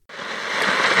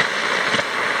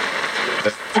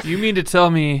You mean to tell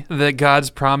me that God's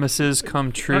promises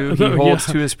come true? He holds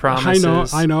to his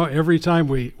promises. I know. Every time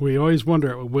we always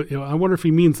wonder, I wonder if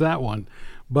he means that one.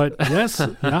 But yes,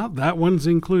 yeah, that one's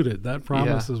included, that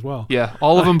promise as well. Yeah,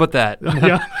 all of them but that.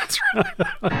 Yeah, that's right.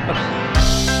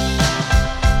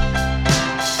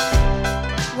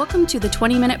 Welcome to the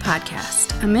 20-Minute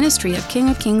Podcast, a ministry of King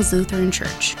of Kings Lutheran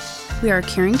Church. We are a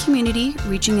caring community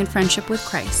reaching in friendship with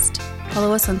Christ.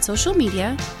 Follow us on social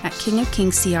media at King of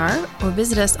Kings CR or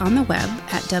visit us on the web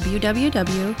at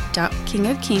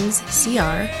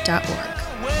www.kingofkingscr.org.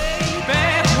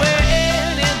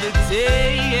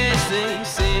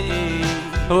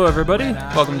 Hello, everybody.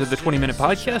 Welcome to the 20-Minute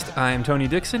Podcast. I am Tony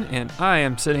Dixon, and I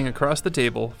am sitting across the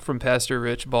table from Pastor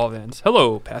Rich Balvans.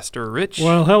 Hello, Pastor Rich.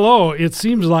 Well, hello. It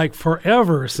seems like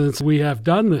forever since we have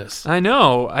done this. I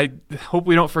know. I hope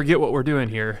we don't forget what we're doing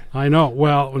here. I know.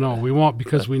 Well, no, we won't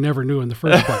because we never knew in the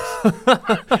first place.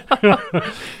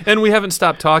 And we haven't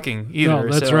stopped talking either.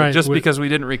 No, that's so right. Just because we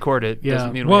didn't record it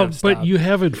doesn't mean we have to stop. But you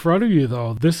have in front of you,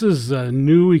 though, this is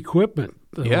new equipment.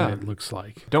 Yeah, it looks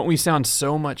like. Don't we sound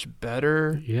so much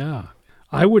better? Yeah.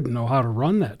 I wouldn't know how to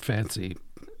run that fancy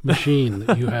machine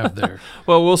that you have there.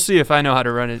 Well, we'll see if I know how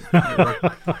to run it.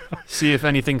 See if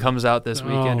anything comes out this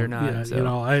weekend or not. Yeah,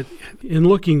 so. In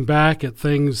looking back at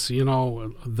things,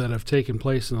 that have taken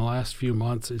place in the last few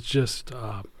months, it's just,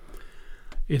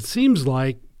 it seems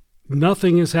like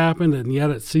nothing has happened, and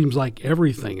yet it seems like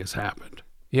everything has happened.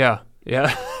 Yeah.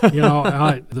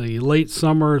 The late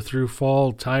summer through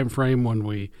fall time frame when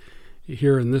we,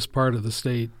 here in this part of the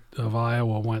state of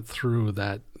Iowa, went through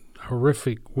that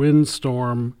horrific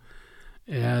windstorm,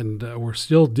 and we're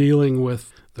still dealing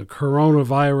with the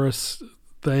coronavirus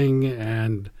thing,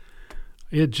 and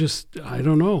it just, I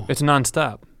don't know. It's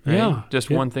nonstop. Right? Yeah.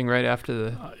 Just one thing right after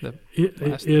the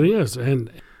last It is, and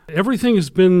everything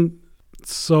has been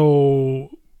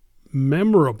so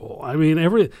memorable. I mean,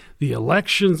 the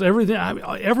elections,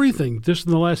 everything just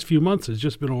in the last few months has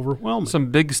just been overwhelming.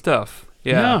 Some big stuff.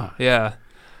 Yeah.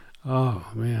 Oh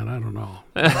man, I don't know.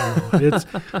 It's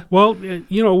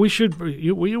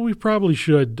we probably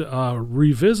should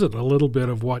revisit a little bit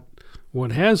of what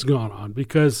has gone on,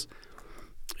 because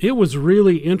it was a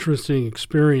really interesting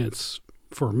experience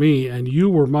for me, and you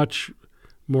were much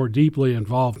more deeply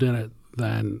involved in it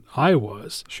than I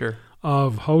was. Sure.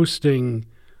 Of hosting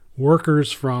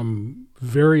workers from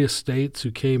various states who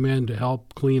came in to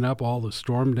help clean up all the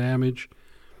storm damage.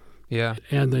 Yeah.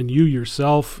 And then you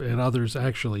yourself and others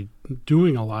actually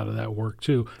doing a lot of that work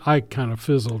too. I kind of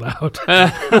fizzled out.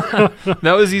 That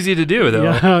was easy to do, though.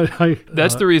 Yeah,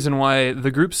 That's the reason why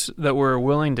the groups that were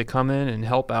willing to come in and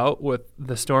help out with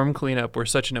the storm cleanup were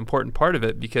such an important part of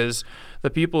it, because the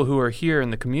people who are here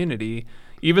in the community,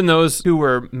 even those who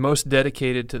were most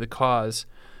dedicated to the cause,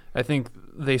 I think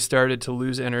they started to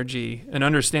lose energy, and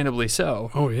understandably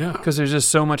so. Oh, yeah. Because there's just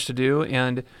so much to do.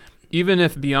 And even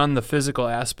if beyond the physical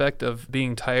aspect of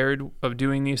being tired of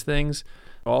doing these things,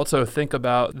 also think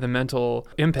about the mental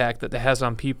impact that has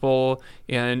on people.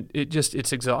 And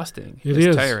it's exhausting.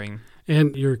 It's tiring.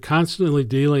 And you're constantly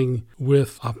dealing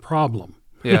with a problem.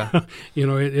 Yeah.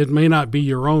 It may not be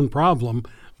your own problem,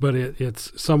 but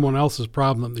it's someone else's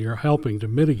problem that you're helping to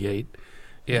mitigate.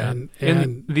 Yeah,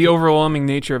 and the overwhelming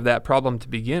nature of that problem to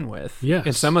begin with. Yes.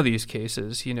 In some of these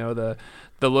cases, the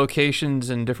locations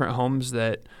and different homes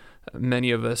that many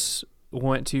of us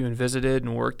went to and visited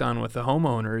and worked on with the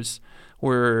homeowners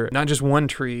were not just one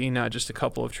tree, not just a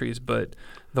couple of trees, but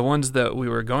the ones that we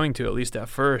were going to, at least at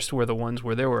first, were the ones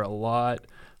where there were a lot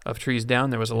of trees down.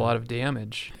 There was a lot of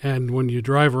damage. And when you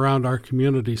drive around our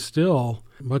community still,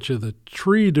 much of the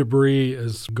tree debris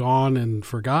is gone and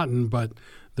forgotten, but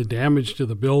the damage to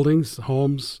the buildings,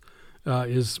 homes,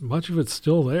 is much of it's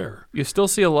still there. You still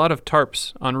see a lot of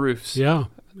tarps on roofs. Yeah.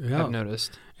 I've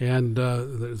noticed. And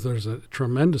there's a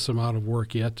tremendous amount of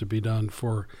work yet to be done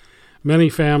for many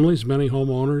families, many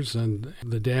homeowners, and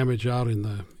the damage out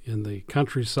in the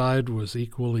countryside was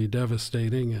equally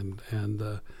devastating, and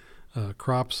the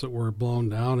crops that were blown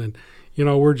down. And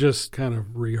we're just kind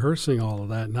of rehearsing all of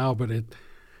that now, but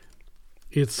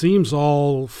it seems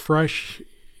all fresh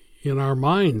in our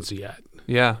minds yet.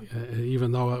 Yeah.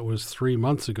 Even though it was 3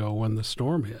 months ago when the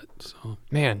storm hit. So.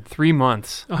 Man, 3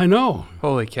 months. I know.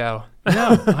 Holy cow.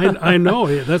 Yeah, I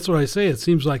know. That's what I say. It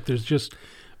seems like there's just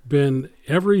been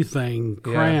everything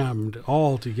crammed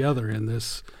all together in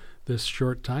this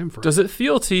short time frame. Does it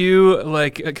feel to you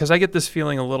like, because I get this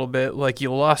feeling a little bit like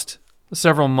you lost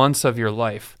several months of your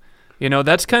life.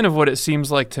 That's kind of what it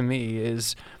seems like to me,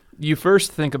 is you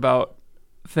first think about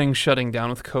things shutting down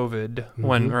with COVID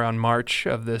when around March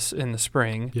of this in the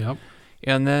spring. Yep.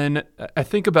 And then I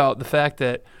think about the fact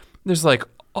that there's like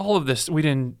all of this, we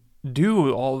didn't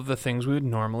do all of the things we would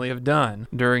normally have done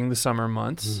during the summer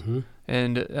months. Mm-hmm.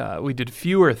 And we did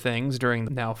fewer things during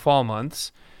the now fall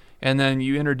months. And then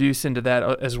you introduce into that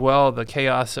as well the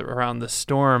chaos around the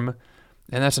storm,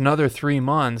 and that's another 3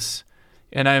 months.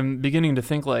 And I'm beginning to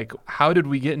think, like, how did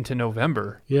we get into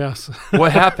November? Yes.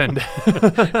 What happened?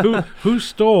 Who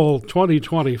stole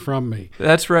 2020 from me?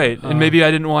 That's right. And maybe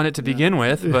I didn't want it to begin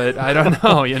with, but I don't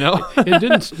know, you know?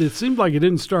 It seemed like it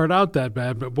didn't start out that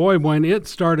bad, but boy, when it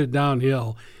started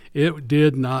downhill, it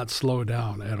did not slow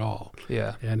down at all.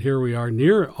 Yeah. And here we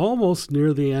are almost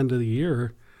near the end of the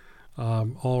year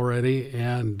already,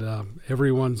 and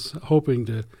everyone's hoping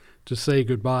to say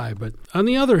goodbye. But on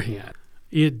the other hand,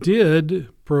 it did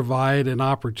provide an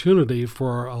opportunity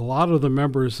for a lot of the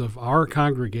members of our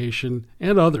congregation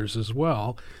and others as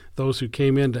well, those who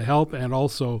came in to help, and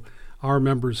also our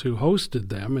members who hosted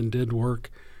them and did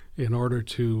work in order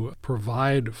to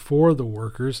provide for the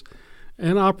workers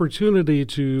an opportunity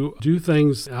to do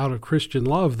things out of Christian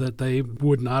love that they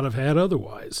would not have had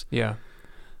otherwise. Yeah.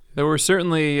 There were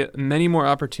certainly many more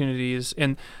opportunities,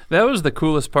 and that was the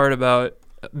coolest part about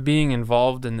being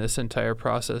involved in this entire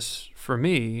process for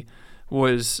me,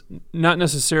 was not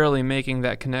necessarily making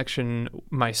that connection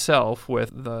myself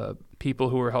with the people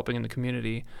who were helping in the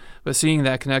community, but seeing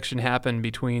that connection happen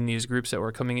between these groups that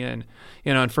were coming in.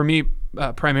 You know, and for me,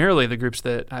 primarily the groups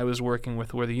that I was working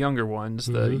with were the younger ones,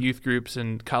 the youth groups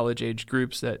and college-age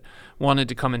groups that wanted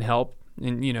to come and help.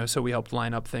 And, you know, so we helped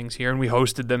line up things here, and we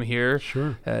hosted them here.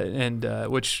 Sure.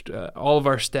 Which all of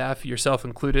our staff, yourself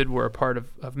included, were a part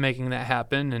of making that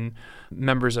happen, and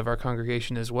members of our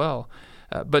congregation as well.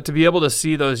 But to be able to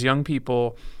see those young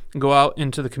people go out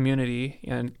into the community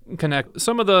and connect.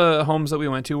 Some of the homes that we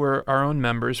went to were our own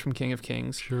members from King of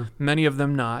Kings. Sure. Many of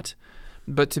them not.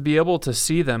 But to be able to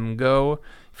see them go,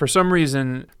 for some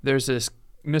reason, there's this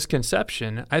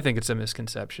misconception. I think it's a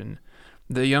misconception.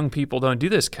 The young people don't do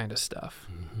this kind of stuff.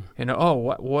 Mm-hmm. You know, oh,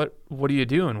 what are you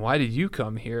doing? Why did you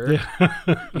come here?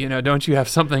 Yeah. You know, don't you have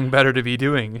something better to be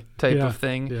doing type of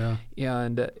thing? Yeah.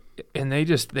 And they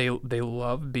just they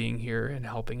love being here and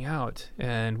helping out.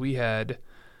 And we had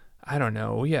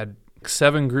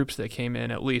 7 groups that came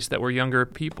in at least that were younger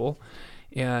people,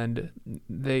 and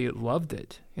they loved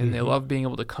it. And they loved being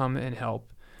able to come and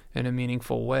help in a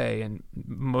meaningful way. And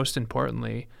most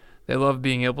importantly, they loved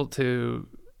being able to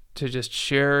just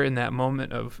share in that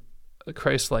moment of a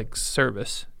Christ-like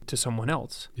service to someone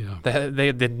else. Yeah.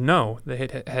 They didn't know.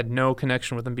 They had no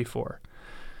connection with them before.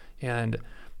 And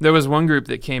there was one group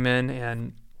that came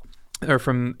in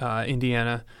from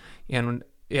Indiana, and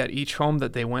at each home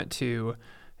that they went to,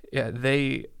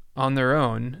 they, on their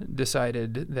own,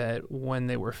 decided that when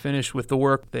they were finished with the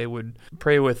work, they would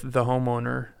pray with the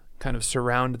homeowner, kind of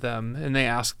surround them, and they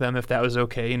asked them if that was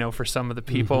okay. You know, for some of the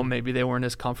people, maybe they weren't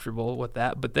as comfortable with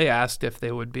that, but they asked if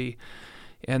they would be,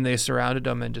 and they surrounded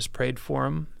them and just prayed for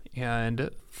them. And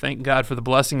thank God for the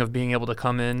blessing of being able to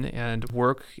come in and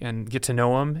work and get to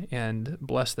know them and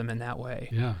bless them in that way.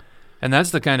 Yeah. And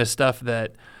that's the kind of stuff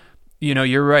that, you know,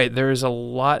 you're right. There's a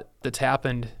lot that's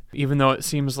happened, even though it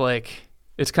seems like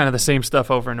it's kind of the same stuff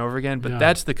over and over again, but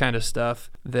that's the kind of stuff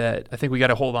that I think we got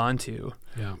to hold on to.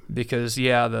 Yeah. Because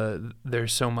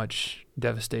there's so much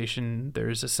devastation.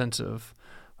 There's a sense of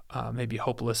maybe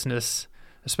hopelessness,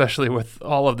 especially with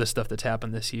all of the stuff that's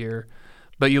happened this year.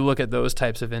 But you look at those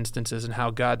types of instances and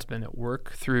how God's been at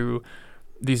work through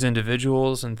these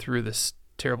individuals and through this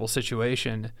terrible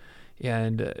situation,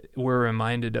 and we're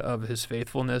reminded of His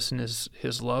faithfulness and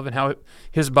His love, and how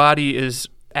His body is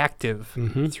active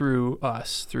through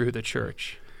us, through the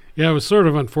church. Yeah, it was sort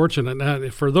of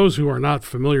unfortunate. For those who are not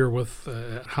familiar with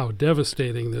how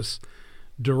devastating this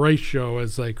derecho,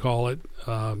 as they call it,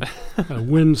 a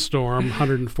windstorm,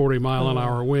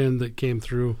 140-mile-an-hour wind that came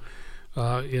through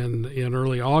in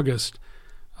early August,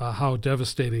 how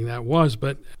devastating that was.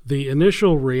 But the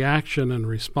initial reaction and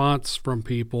response from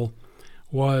people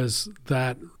was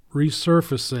that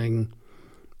resurfacing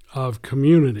of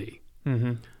community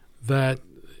that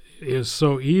is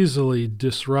so easily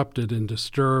disrupted and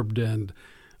disturbed. And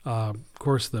of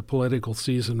course, the political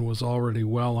season was already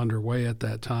well underway at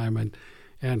that time.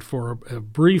 And for a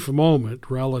brief moment,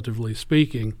 relatively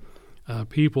speaking,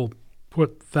 people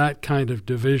put that kind of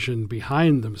division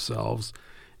behind themselves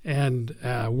and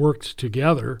worked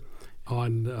together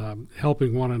on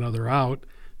helping one another out,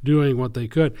 doing what they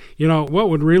could. You know, what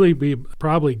would really be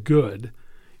probably good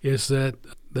is that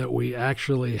we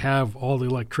actually have all the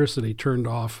electricity turned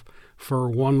off for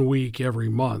 1 week every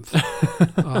month,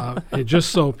 and just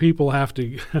so people have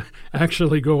to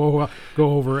actually go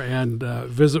over and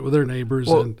visit with their neighbors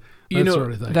and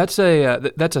sort of thing. That's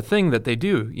a thing that they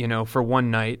do, for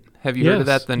one night. Have you heard of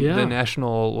that? The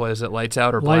national, what is it, lights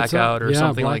out or blackout or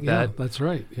something like that? Yeah, that's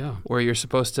right, yeah. Where you're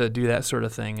supposed to do that sort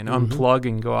of thing and unplug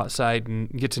and go outside and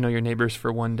get to know your neighbors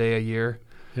for one day a year,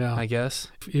 I guess.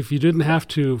 If you didn't have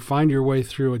to find your way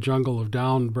through a jungle of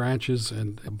down branches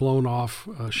and blown off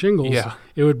shingles,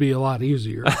 it would be a lot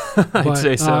easier. I'd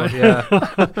say so,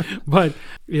 yeah. But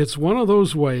it's one of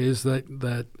those ways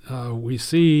that we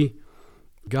see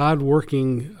God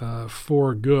working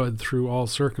for good through all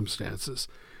circumstances.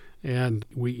 And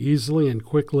we easily and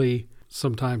quickly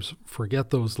sometimes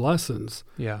forget those lessons,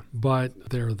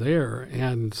 but they're there.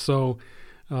 And so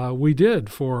we did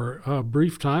for a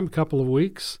brief time, a couple of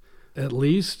weeks at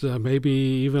least, maybe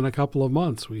even a couple of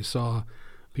months. We saw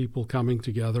people coming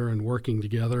together and working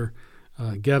together,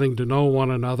 getting to know one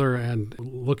another and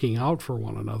looking out for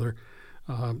one another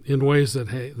in ways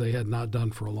that they had not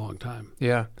done for a long time.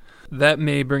 Yeah. That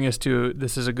may bring us to,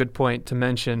 this is a good point to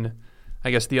mention, I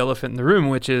guess, the elephant in the room,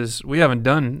 which is we haven't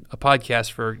done a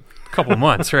podcast for a couple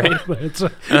months, right?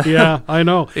 I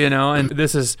know. And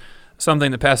this is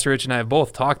something that Pastor Rich and I have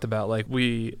both talked about. Like,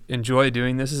 we enjoy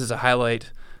doing this. This is a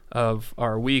highlight of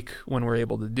our week when we're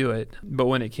able to do it. But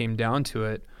when it came down to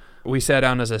it, we sat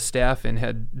down as a staff and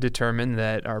had determined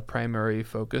that our primary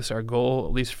focus, our goal,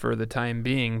 at least for the time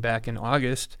being back in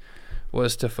August,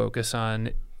 was to focus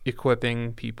on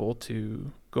equipping people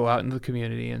to go out into the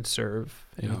community and serve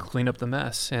and clean up the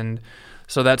mess. And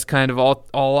so that's kind of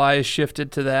all eyes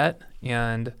shifted to that.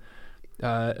 And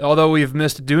although we've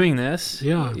missed doing this,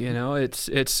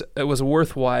 it was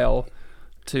worthwhile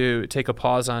to take a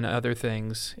pause on other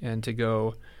things and to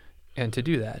go and to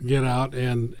do that. Get out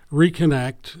and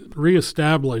reconnect,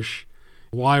 reestablish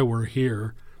why we're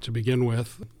here to begin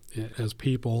with as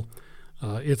people.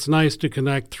 It's nice to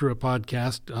connect through a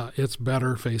podcast. It's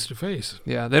better face-to-face.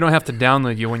 Yeah, they don't have to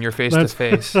download you when you're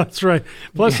face-to-face. That's right.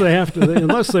 Plus, they have to,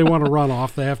 unless they want to run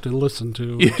off, they have to listen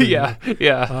to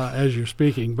as you're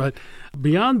speaking. But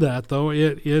beyond that, though,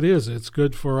 it's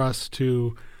good for us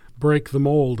to break the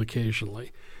mold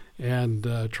occasionally and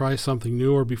try something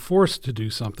new or be forced to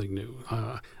do something new.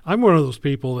 I'm one of those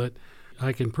people that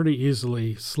I can pretty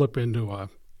easily slip into a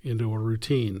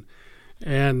routine.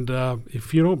 And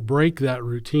if you don't break that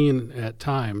routine at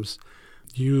times,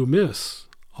 you miss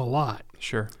a lot.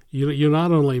 Sure. You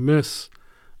not only miss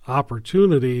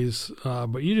opportunities,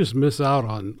 but you just miss out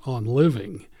on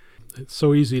living. It's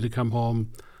so easy to come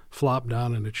home, flop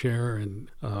down in a chair, and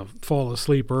fall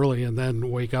asleep early, and then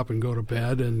wake up and go to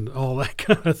bed and all that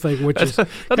kind of thing.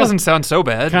 That doesn't sound so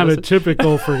bad. Kind of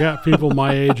typical for people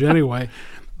my age anyway.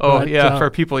 Oh, but,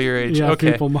 for people your age. Yeah,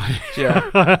 okay. people my age.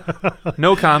 Yeah.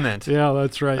 No comment. Yeah,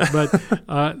 that's right. But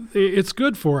it's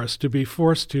good for us to be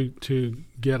forced to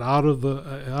get out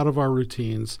of our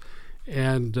routines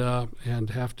and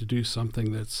have to do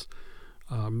something that's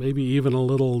maybe even a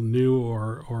little new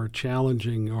or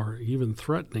challenging or even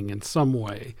threatening in some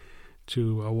way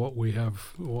to what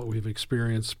we've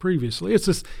experienced previously.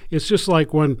 It's just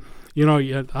like when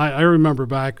I remember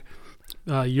back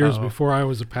years before I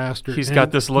was a pastor. He's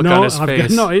got this look on his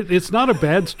face. It's not a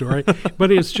bad story,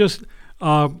 but it's just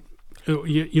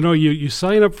you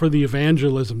sign up for the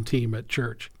evangelism team at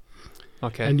church.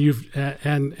 Okay.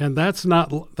 And that's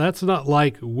not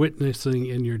like witnessing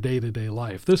in your day-to-day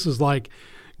life. This is like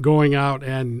going out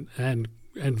and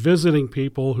visiting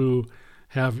people who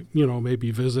have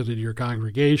maybe visited your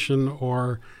congregation,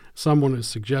 or someone has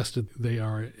suggested they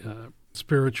are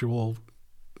spiritual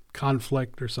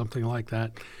conflict or something like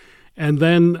that, and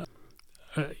then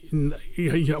what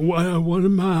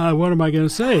am I going to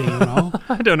say?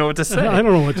 I don't know what to say. I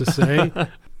don't know what to say,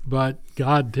 but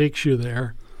God takes you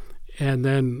there, and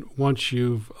then once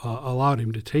you've allowed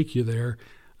Him to take you there,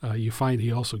 you find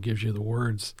He also gives you the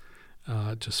words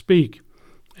to speak,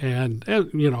 and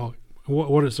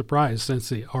what a surprise, since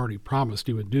He already promised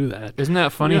He would do that. Isn't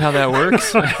that funny how that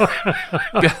works?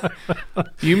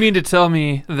 You mean to tell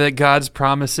me that God's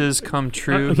promises come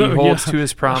true? He holds to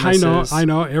His promises. I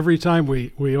know. Every time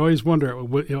we always wonder,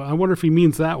 I wonder if He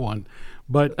means that one.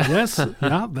 But yes,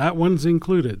 that one's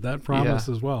included, that promise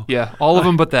as well. Yeah, all of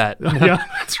them but that. Yeah,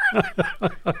 that's right.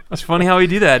 It's funny how we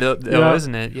do that,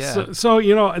 isn't it? Yeah. So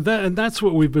and that's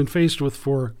what we've been faced with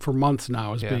for months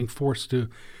now, is being forced to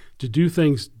do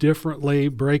things differently,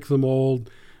 break the mold,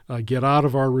 get out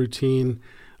of our routine.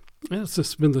 And it's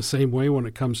just been the same way when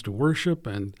it comes to worship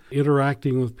and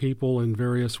interacting with people in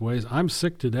various ways. I'm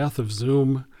sick to death of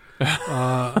Zoom.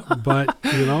 But,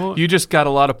 You just got a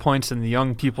lot of points in the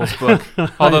young people's book,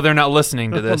 although they're not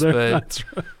listening to this. But that's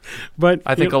right. But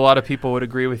I think a lot of people would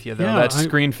agree with you, though. Yeah, that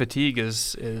screen fatigue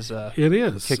is it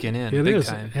is kicking in it big is.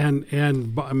 time.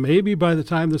 And maybe by the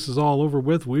time this is all over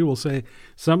with, we will say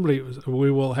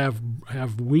we will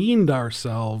have weaned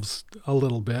ourselves a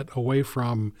little bit away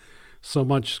from so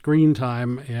much screen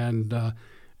time and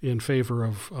in favor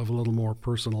of a little more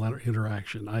personal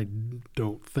interaction. I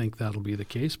don't think that'll be the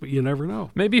case, but you never know.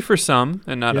 Maybe for some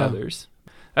and not Yeah. others.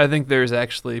 I think there's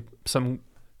actually some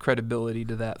credibility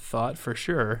to that thought for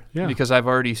sure. Yeah. Because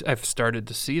I've started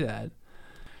to see that.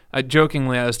 I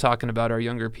was talking about our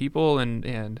younger people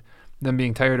and them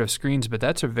being tired of screens, but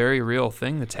that's a very real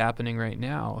thing that's happening right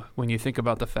now. When you think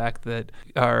about the fact that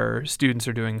our students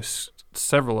are doing,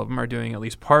 several of them are doing at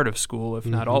least part of school, if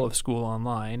not all of school,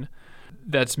 online.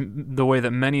 That's the way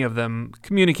that many of them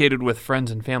communicated with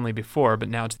friends and family before, but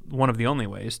now it's one of the only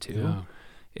ways to.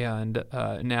 Yeah. And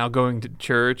now going to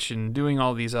church and doing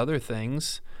all these other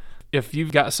things, if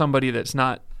you've got somebody that's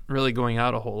not really going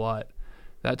out a whole lot,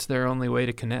 that's their only way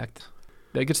to connect.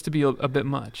 That gets to be a bit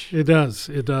much. It does,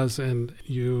 and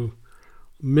you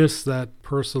miss that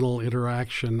personal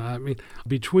interaction. I mean,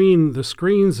 between the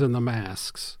screens and the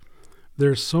masks,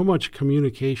 there's so much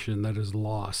communication that is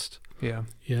lost. Yeah.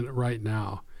 Right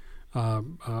now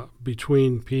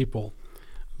between people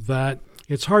that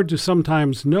it's hard to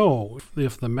sometimes know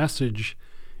if the message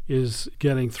is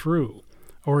getting through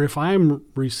or if I'm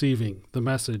receiving the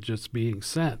message that's being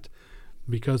sent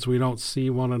because we don't see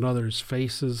one another's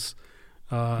faces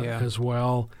as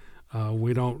well.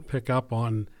 We don't pick up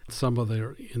on some of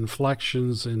their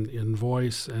inflections in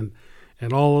voice and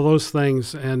all of those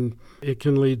things, and it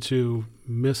can lead to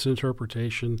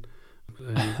misinterpretation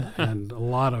and a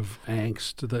lot of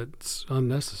angst that's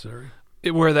unnecessary.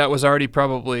 Where that was already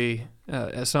probably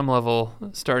at some level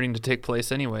starting to take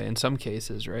place anyway in some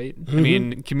cases, right? Mm-hmm. I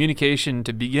mean, communication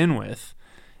to begin with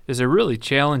is a really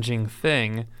challenging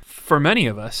thing for many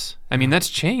of us. I mean, that's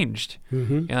changed.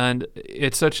 Mm-hmm. And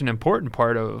it's such an important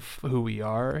part of who we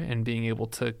are and being able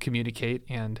to communicate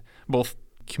and both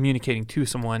communicating to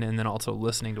someone and then also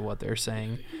listening to what they're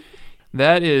saying.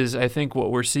 That is, I think,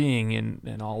 what we're seeing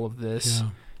in all of this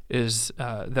is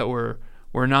that we're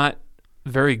not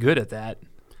very good at that.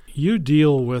 You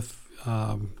deal with,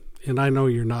 and I know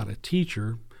you're not a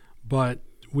teacher, but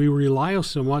we rely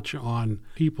so much on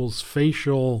people's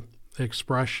facial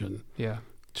expression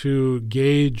to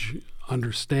gauge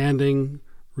understanding,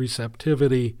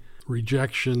 receptivity,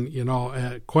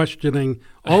 rejection, questioning,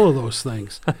 all of those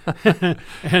things.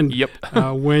 And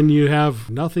when you have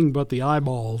nothing but the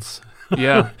eyeballs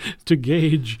to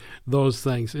gauge those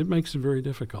things, it makes it very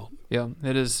difficult. Yeah,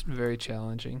 it is very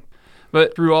challenging.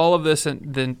 But through all of this,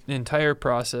 the entire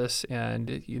process,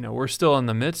 and we're still in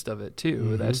the midst of it too.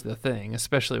 Mm-hmm. That's the thing,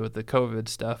 especially with the COVID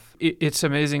stuff. It's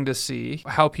amazing to see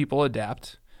how people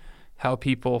adapt, how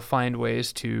people find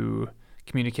ways to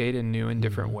communicate in new and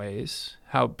different ways,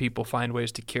 how people find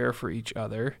ways to care for each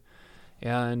other.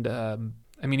 And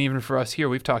I mean, even for us here,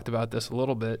 we've talked about this a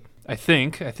little bit. I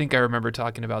think I remember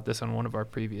talking about this on one of our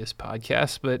previous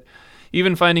podcasts, but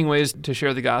even finding ways to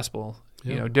share the gospel,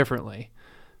 differently.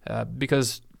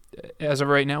 Because as of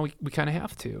right now, we kind of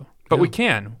have to. But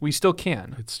we still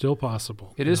can. It's still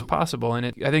possible. It is possible.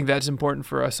 And I think that's important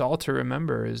for us all to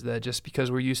remember, is that just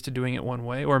because we're used to doing it one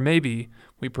way, or maybe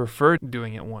we prefer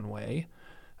doing it one way,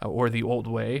 or the old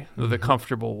way, or the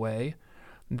comfortable way,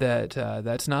 that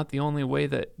that's not the only way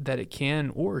that it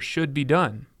can or should be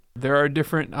done. There are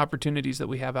different opportunities that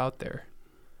we have out there.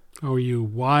 Oh, you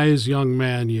wise young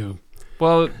man, you.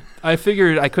 Well, I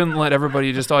figured I couldn't let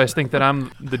everybody just always think that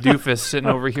I'm the doofus sitting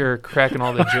over here cracking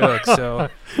all the jokes. So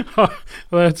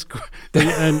that's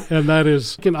and that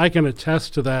is, I can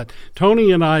attest to that.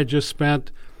 Tony and I just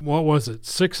spent,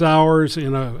 6 hours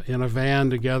in a van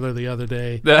together the other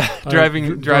day,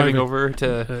 driving over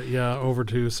to over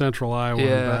to Central Iowa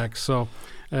and back. So.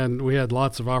 And we had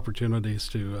lots of opportunities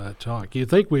to talk. You'd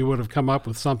think we would have come up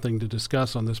with something to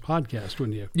discuss on this podcast,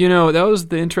 wouldn't you? That was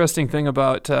the interesting thing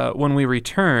about when we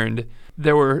returned.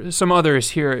 There were some others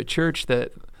here at church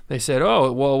that they said,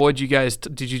 "Oh, well, did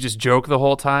you just joke the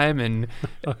whole time?" And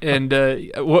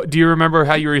what do you remember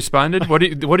how you responded? What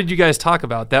did you guys talk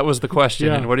about? That was the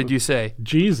question. And what did you say?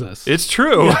 Jesus. It's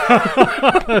true.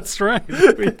 That's right.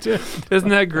 We did. Isn't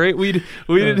that great? We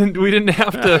didn't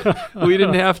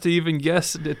have to even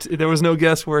guess. There was no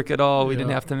guesswork at all. We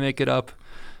didn't have to make it up.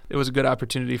 It was a good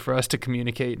opportunity for us to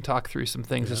communicate and talk through some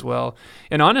things as well.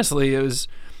 And honestly, it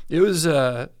was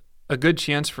a good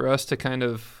chance for us to kind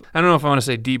of, I don't know if I want to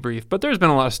say debrief, but there's been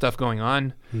a lot of stuff going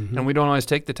on, and we don't always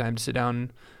take the time to sit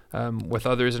down with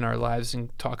others in our lives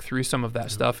and talk through some of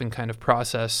that stuff and kind of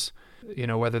process,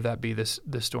 whether that be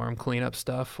the storm cleanup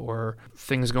stuff or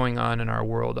things going on in our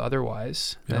world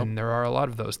otherwise. Yep. And there are a lot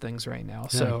of those things right now.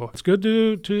 Yeah. So it's good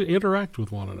to interact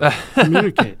with one another,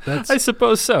 communicate. I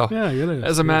suppose so. Yeah, it is.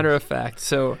 As a matter of fact.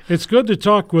 So it's good to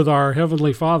talk with our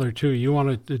Heavenly Father, too. You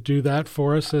want to do that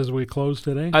for us as we close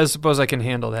today? I suppose I can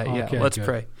handle that. Okay, Let's good.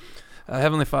 pray.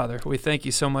 Heavenly Father, we thank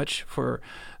you so much for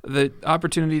the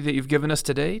opportunity that you've given us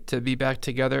today to be back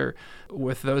together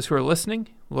with those who are listening.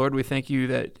 Lord, we thank you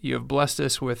that you have blessed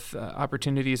us with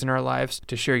opportunities in our lives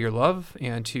to share your love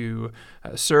and to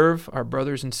serve our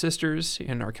brothers and sisters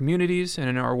in our communities and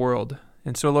in our world.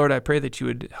 And so, Lord, I pray that you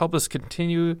would help us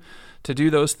continue to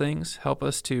do those things, help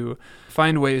us to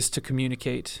find ways to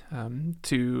communicate,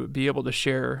 to be able to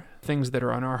share things that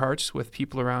are on our hearts with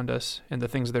people around us and the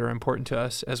things that are important to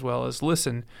us, as well as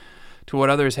listen to what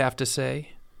others have to say.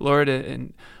 Lord,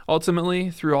 and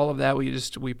ultimately, through all of that,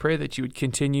 we pray that you would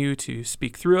continue to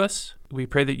speak through us. We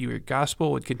pray that your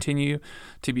gospel would continue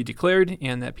to be declared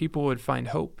and that people would find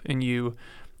hope in you,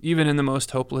 even in the most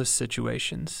hopeless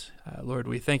situations. Lord,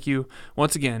 we thank you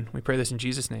once again. We pray this in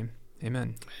Jesus' name.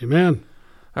 Amen. Amen.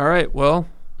 All right. Well,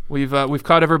 we've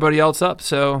caught everybody else up,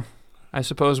 so I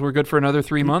suppose we're good for another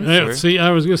 3 months. Yeah, see, I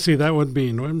was going to say that would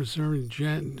be November,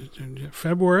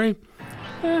 February.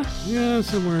 Yeah,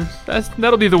 somewhere.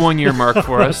 That'll be the 1 year mark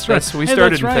for us. We Hey,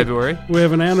 started that's in right. February. We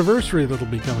have an anniversary that'll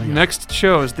be coming up. Next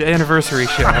show is the anniversary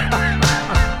show.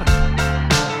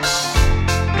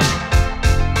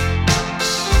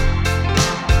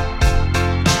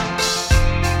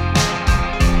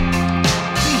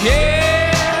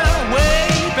 Yeah, way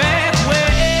back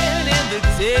when in the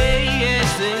day,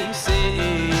 as they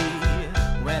say,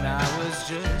 when I was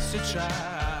just a child.